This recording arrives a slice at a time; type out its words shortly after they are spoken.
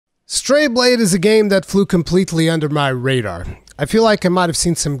Stray Blade is a game that flew completely under my radar. I feel like I might have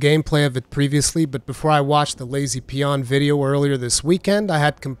seen some gameplay of it previously, but before I watched the Lazy Peon video earlier this weekend, I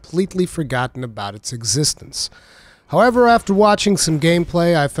had completely forgotten about its existence. However, after watching some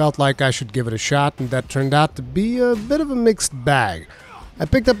gameplay, I felt like I should give it a shot, and that turned out to be a bit of a mixed bag. I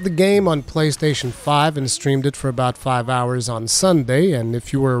picked up the game on PlayStation 5 and streamed it for about 5 hours on Sunday, and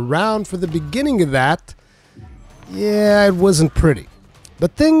if you were around for the beginning of that, yeah, it wasn't pretty.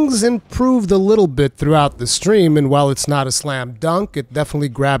 But things improved a little bit throughout the stream, and while it's not a slam dunk, it definitely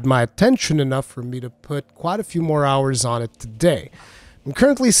grabbed my attention enough for me to put quite a few more hours on it today. I'm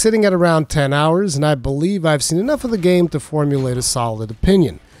currently sitting at around 10 hours, and I believe I've seen enough of the game to formulate a solid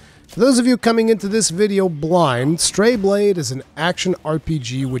opinion. For those of you coming into this video blind, Stray Blade is an action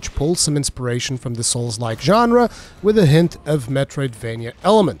RPG which pulls some inspiration from the Souls-like genre with a hint of Metroidvania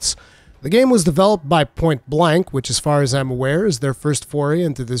elements. The game was developed by Point Blank, which as far as I'm aware is their first foray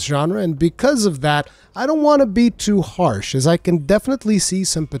into this genre, and because of that, I don't want to be too harsh, as I can definitely see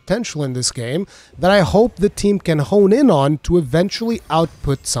some potential in this game that I hope the team can hone in on to eventually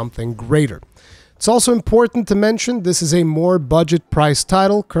output something greater. It's also important to mention this is a more budget price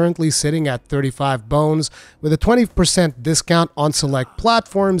title, currently sitting at 35 bones, with a 20% discount on select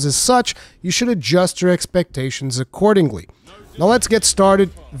platforms. As such, you should adjust your expectations accordingly. Now let's get started.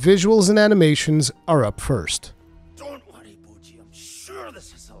 Visuals and animations are up first. Don't worry, Boji. I'm sure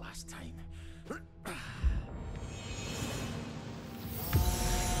this is the last time.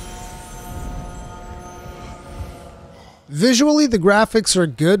 Visually, the graphics are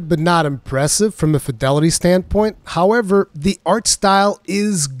good but not impressive from a fidelity standpoint. However, the art style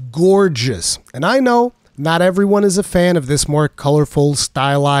is gorgeous. And I know not everyone is a fan of this more colorful,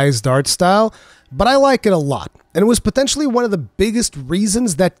 stylized art style, but I like it a lot. And it was potentially one of the biggest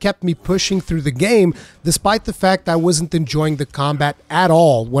reasons that kept me pushing through the game, despite the fact I wasn't enjoying the combat at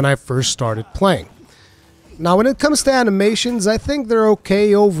all when I first started playing. Now, when it comes to animations, I think they're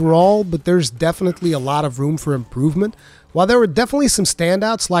okay overall, but there's definitely a lot of room for improvement. While there were definitely some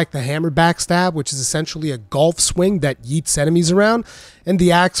standouts like the hammer backstab, which is essentially a golf swing that yeets enemies around, and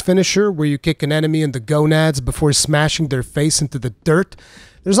the axe finisher, where you kick an enemy in the gonads before smashing their face into the dirt,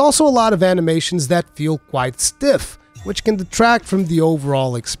 there's also a lot of animations that feel quite stiff, which can detract from the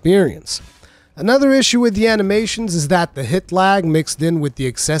overall experience. Another issue with the animations is that the hit lag mixed in with the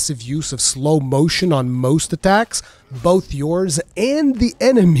excessive use of slow motion on most attacks, both yours and the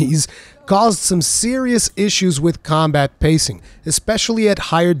enemies, caused some serious issues with combat pacing, especially at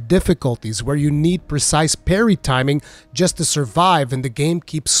higher difficulties where you need precise parry timing just to survive, and the game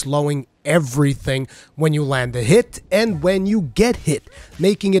keeps slowing everything when you land a hit and when you get hit,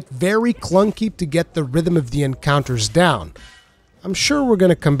 making it very clunky to get the rhythm of the encounters down. I'm sure we're going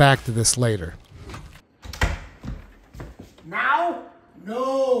to come back to this later. Now?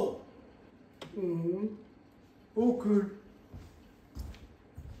 No! Okay.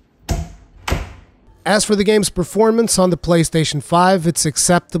 As for the game's performance on the PlayStation 5, it's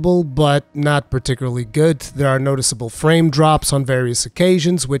acceptable, but not particularly good. There are noticeable frame drops on various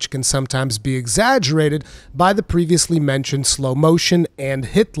occasions, which can sometimes be exaggerated by the previously mentioned slow motion and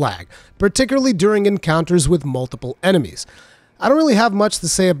hit lag, particularly during encounters with multiple enemies. I don't really have much to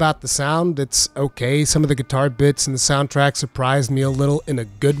say about the sound. It's okay. Some of the guitar bits in the soundtrack surprised me a little in a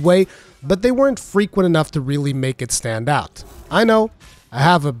good way, but they weren't frequent enough to really make it stand out. I know, I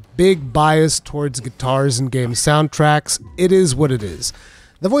have a big bias towards guitars in game soundtracks. It is what it is.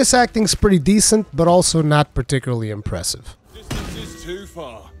 The voice acting's pretty decent, but also not particularly impressive. Distance is too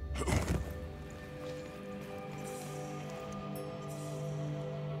far.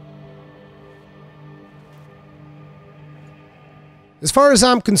 As far as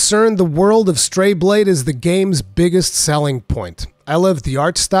I'm concerned, the world of Stray Blade is the game's biggest selling point. I loved the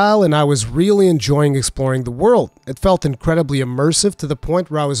art style, and I was really enjoying exploring the world. It felt incredibly immersive to the point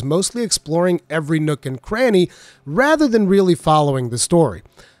where I was mostly exploring every nook and cranny rather than really following the story.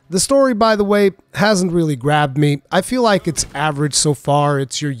 The story, by the way, hasn't really grabbed me. I feel like it's average so far.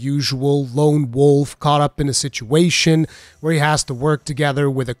 It's your usual lone wolf caught up in a situation where he has to work together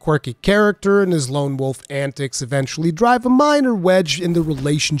with a quirky character, and his lone wolf antics eventually drive a minor wedge in the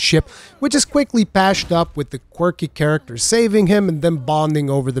relationship, which is quickly patched up with the quirky character saving him and them bonding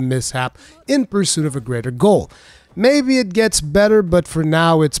over the mishap in pursuit of a greater goal. Maybe it gets better, but for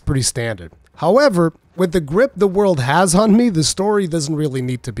now it's pretty standard. However, with the grip the world has on me, the story doesn't really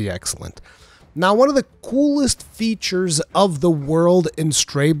need to be excellent. Now, one of the coolest features of the world in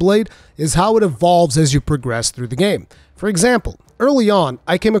Stray Blade is how it evolves as you progress through the game. For example, early on,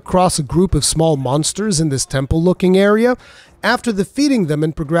 I came across a group of small monsters in this temple-looking area. After defeating them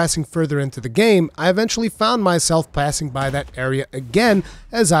and progressing further into the game, I eventually found myself passing by that area again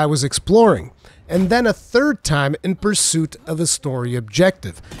as I was exploring, and then a third time in pursuit of a story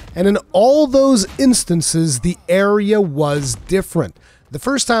objective. And in all those instances, the area was different. The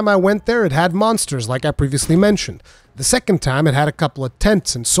first time I went there, it had monsters, like I previously mentioned. The second time, it had a couple of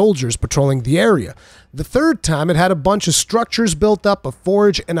tents and soldiers patrolling the area. The third time, it had a bunch of structures built up, a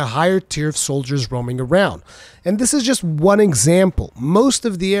forge, and a higher tier of soldiers roaming around. And this is just one example. Most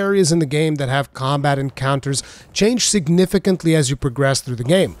of the areas in the game that have combat encounters change significantly as you progress through the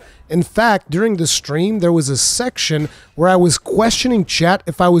game. In fact, during the stream, there was a section where I was questioning chat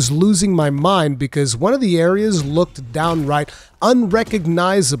if I was losing my mind because one of the areas looked downright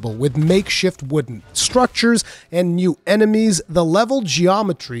unrecognizable with makeshift wooden structures and new enemies. The level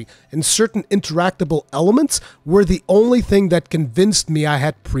geometry and certain interactable elements were the only thing that convinced me I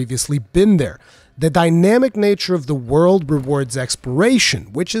had previously been there. The dynamic nature of the world rewards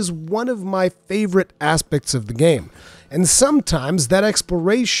exploration, which is one of my favorite aspects of the game. And sometimes that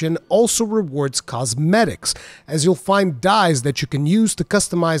exploration also rewards cosmetics, as you'll find dyes that you can use to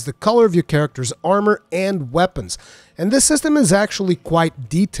customize the color of your character's armor and weapons. And this system is actually quite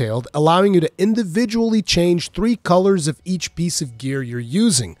detailed, allowing you to individually change 3 colors of each piece of gear you're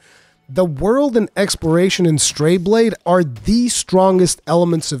using. The world and exploration in Stray Blade are the strongest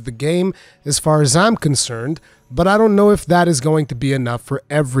elements of the game as far as I'm concerned, but I don't know if that is going to be enough for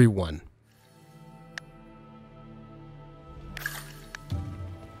everyone.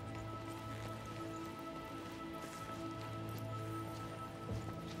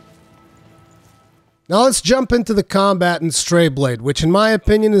 Now let's jump into the combat in Stray Blade, which in my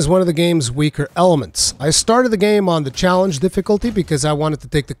opinion is one of the game's weaker elements. I started the game on the challenge difficulty because I wanted to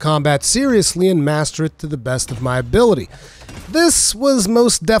take the combat seriously and master it to the best of my ability. This was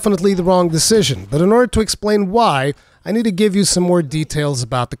most definitely the wrong decision, but in order to explain why, I need to give you some more details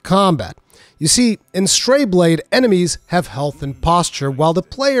about the combat. You see, in Stray Blade, enemies have health and posture, while the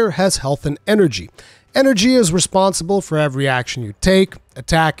player has health and energy. Energy is responsible for every action you take,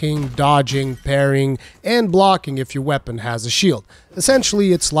 attacking, dodging, parrying, and blocking if your weapon has a shield.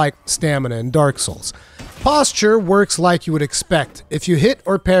 Essentially, it's like stamina in Dark Souls. Posture works like you would expect. If you hit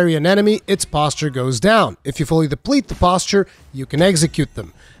or parry an enemy, its posture goes down. If you fully deplete the posture, you can execute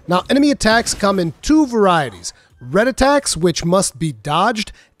them. Now, enemy attacks come in 2 varieties. Red attacks, which must be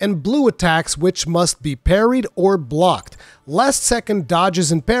dodged, and blue attacks, which must be parried or blocked. Last-second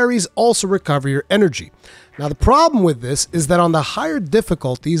dodges and parries also recover your energy. Now, the problem with this is that on the higher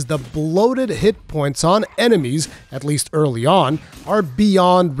difficulties, the bloated hit points on enemies, at least early on, are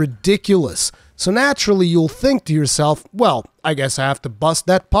beyond ridiculous. So naturally, you'll think to yourself, well, I guess I have to bust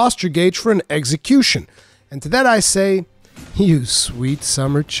that posture gauge for an execution. And to that I say, you sweet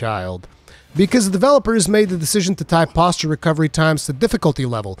summer child. Because the developers made the decision to tie posture recovery times to difficulty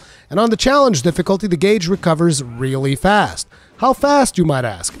level, and on the challenge difficulty, the gauge recovers really fast. How fast, you might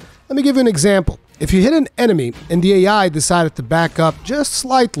ask? Let me give you an example. If you hit an enemy and the AI decided to back up just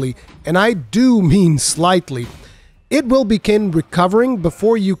slightly, and I do mean slightly, it will begin recovering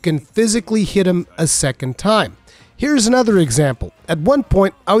before you can physically hit him a second time. Here's another example. At one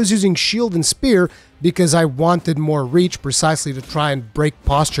point, I was using shield and spear because I wanted more reach precisely to try and break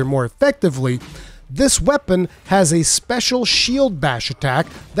posture more effectively. This weapon has a special shield bash attack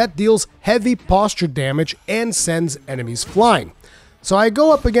that deals heavy posture damage and sends enemies flying. So I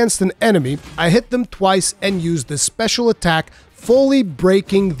go up against an enemy, I hit them twice and use the special attack, fully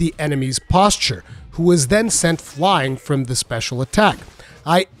breaking the enemy's posture, who is then sent flying from the special attack.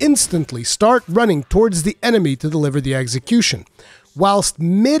 I instantly start running towards the enemy to deliver the execution. Whilst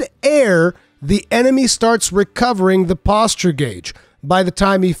mid-air, the enemy starts recovering the posture gauge. By the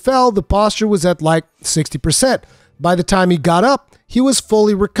time he fell, the posture was at like 60%. By the time he got up, he was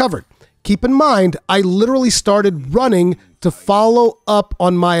fully recovered. Keep in mind, I literally started running to follow up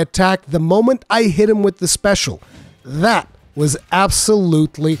on my attack the moment I hit him with the special. That was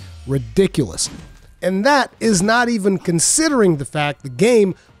absolutely ridiculous. And that is not even considering the fact the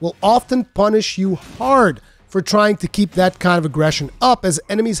game will often punish you hard for trying to keep that kind of aggression up, as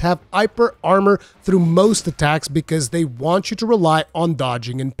enemies have hyper armor through most attacks because they want you to rely on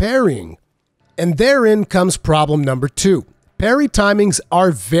dodging and parrying. And therein comes problem number 2. Parry timings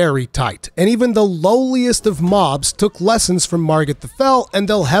are very tight, and even the lowliest of mobs took lessons from Margit the Fell, and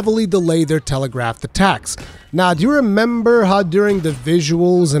they'll heavily delay their telegraphed attacks. Now, do you remember how during the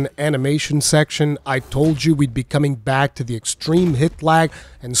visuals and animation section, I told you we'd be coming back to the extreme hit lag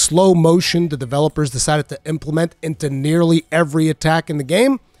and slow motion the developers decided to implement into nearly every attack in the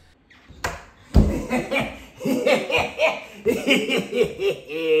game?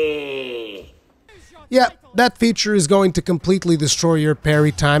 Yeah, that feature is going to completely destroy your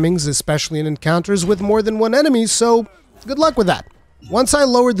parry timings, especially in encounters with more than one enemy, so good luck with that. Once I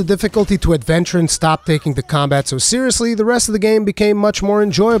lowered the difficulty to adventure and stopped taking the combat so seriously, the rest of the game became much more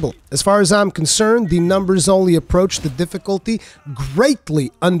enjoyable. As far as I'm concerned, the numbers-only approach to difficulty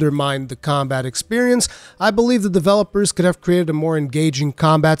greatly undermined the combat experience. I believe the developers could have created a more engaging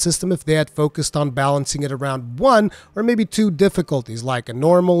combat system if they had focused on balancing it around one or maybe two difficulties, like a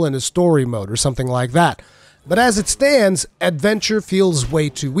normal and a story mode or something like that. But as it stands, adventure feels way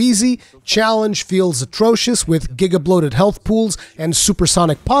too easy, challenge feels atrocious with giga-bloated health pools and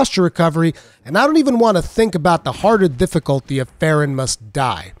supersonic posture recovery, and I don't even want to think about the harder difficulty of Farron Must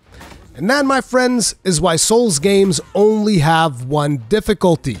Die. And that, my friends, is why Souls games only have one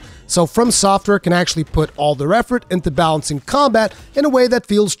difficulty. So From Software can actually put all their effort into balancing combat in a way that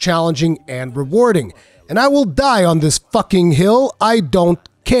feels challenging and rewarding. And I will die on this fucking hill, I don't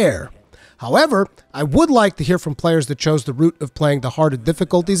care. However, I would like to hear from players that chose the route of playing the harder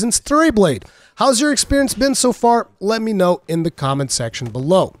difficulties in Stray Blade. How's your experience been so far? Let me know in the comment section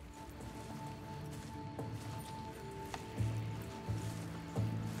below.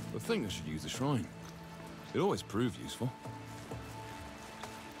 I think I should use the shrine. It always proved useful.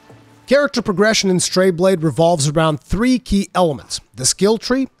 Character progression in Stray Blade revolves around three key elements: the skill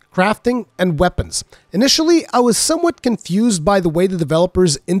tree, crafting, and weapons. Initially, I was somewhat confused by the way the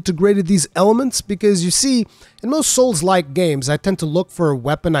developers integrated these elements because, you see, in most Souls-like games, I tend to look for a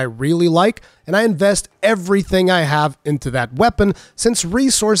weapon I really like, and I invest everything I have into that weapon since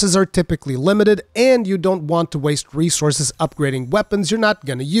resources are typically limited and you don't want to waste resources upgrading weapons you're not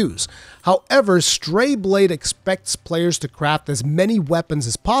gonna use. However, Stray Blade expects players to craft as many weapons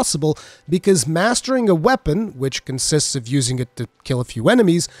as possible because mastering a weapon, which consists of using it to kill a few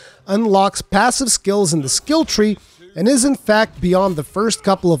enemies, unlocks passive skills in the skill tree and is in fact, beyond the first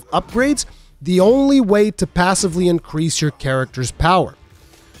couple of upgrades, the only way to passively increase your character's power.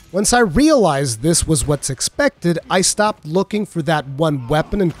 Once I realized this was what's expected, I stopped looking for that one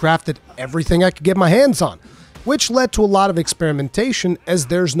weapon and crafted everything I could get my hands on, which led to a lot of experimentation as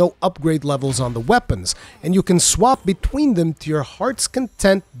there's no upgrade levels on the weapons, and you can swap between them to your heart's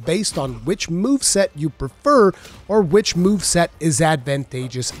content based on which moveset you prefer or which moveset is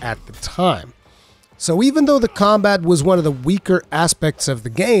advantageous at the time. So even though the combat was one of the weaker aspects of the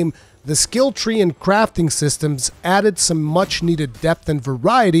game, the skill tree and crafting systems added some much needed depth and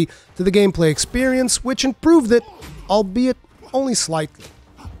variety to the gameplay experience, which improved it, albeit only slightly.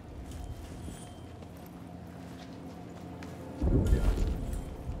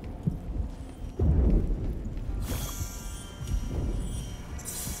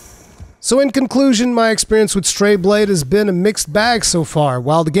 So in conclusion, my experience with Stray Blade has been a mixed bag so far.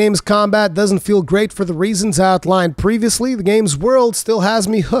 While the game's combat doesn't feel great for the reasons I outlined previously, the game's world still has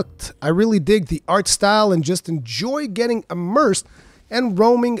me hooked. I really dig the art style and just enjoy getting immersed and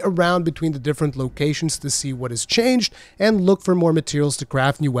roaming around between the different locations to see what has changed and look for more materials to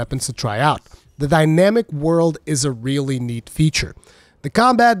craft new weapons to try out. The dynamic world is a really neat feature. The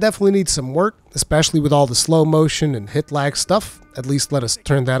combat definitely needs some work, especially with all the slow motion and hit lag stuff. At least let us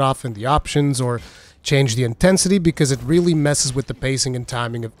turn that off in the options or change the intensity because it really messes with the pacing and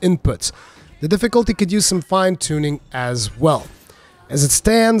timing of inputs. The difficulty could use some fine-tuning as well. As it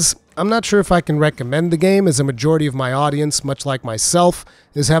stands, I'm not sure if I can recommend the game, as a majority of my audience, much like myself,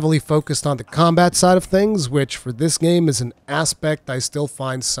 is heavily focused on the combat side of things, which for this game is an aspect I still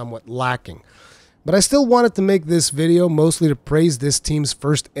find somewhat lacking. But I still wanted to make this video mostly to praise this team's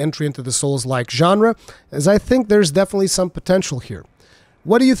first entry into the Souls-like genre, as I think there's definitely some potential here.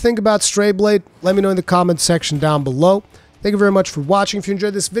 What do you think about Stray Blade? Let me know in the comments section down below. Thank you very much for watching. If you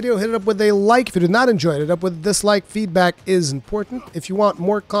enjoyed this video, hit it up with a like. If you did not enjoy it, hit it up with a dislike. Feedback is important. If you want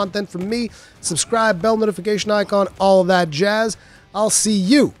more content from me, subscribe, bell notification icon, all of that jazz. I'll see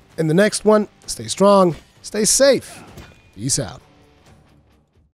you in the next one. Stay strong, stay safe. Peace out.